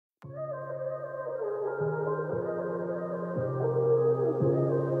What's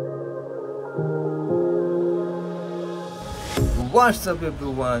up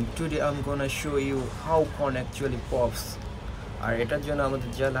everyone, today I'm gonna show you how corn actually pops. আর এটার জন্য আমাদের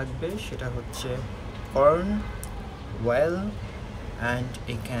যা লাগবে সেটা হচ্ছে corn, well and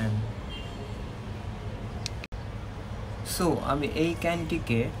a can. So আমি এই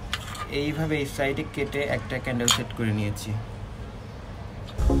ক্যানটিকে এইভাবে এই সাইডে কেটে একটা ক্যান্ডেল সেট করে নিয়েছি.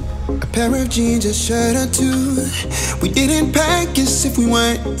 A pair of jeans, a shirt or two. We didn't pack as if we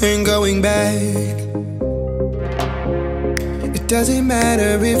weren't going back. It doesn't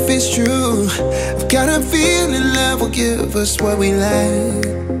matter if it's true. I've got a feeling love will give us what we lack.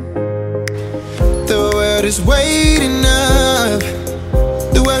 The world is waiting up.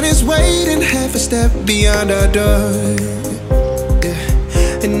 The world is waiting half a step beyond our door.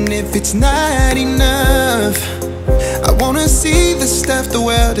 Yeah. And if it's not enough, I wanna see the stuff the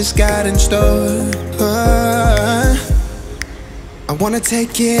world has got in store. I wanna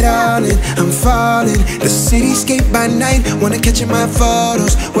take it all in, I'm falling. The cityscape by night, wanna catch in my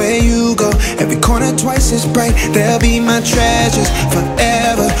photos. Where you go, every corner twice as bright. They'll be my treasures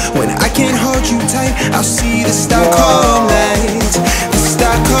forever. When I can't hold you tight, I'll see the Stockholm lights. The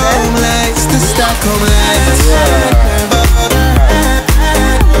Stockholm lights, the Stockholm lights.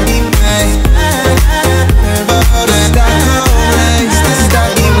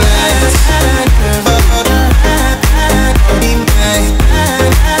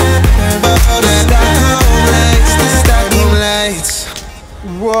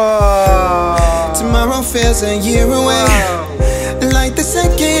 Tomorrow feels a year away. Like the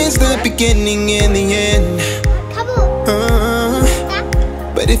seconds, the beginning and the end.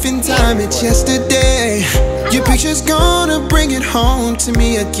 But if in time it's yesterday, your picture's gonna bring it home to me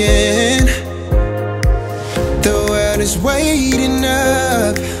again. The world is waiting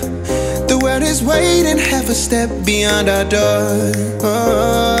up. The world is waiting half a step beyond our door.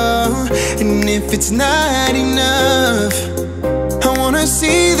 And if it's not enough, I wanna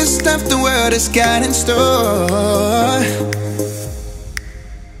see the stuff the world has got in store.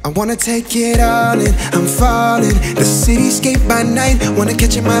 I wanna take it all in, I'm falling. The cityscape by night, wanna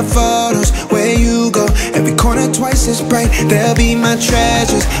catch in my photos. Where you go, every corner twice as bright. They'll be my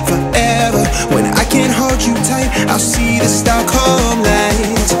treasures forever. When I can't hold you tight, I'll see the Stockholm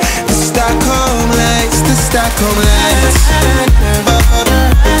lights. The Stockholm lights, the Stockholm lights.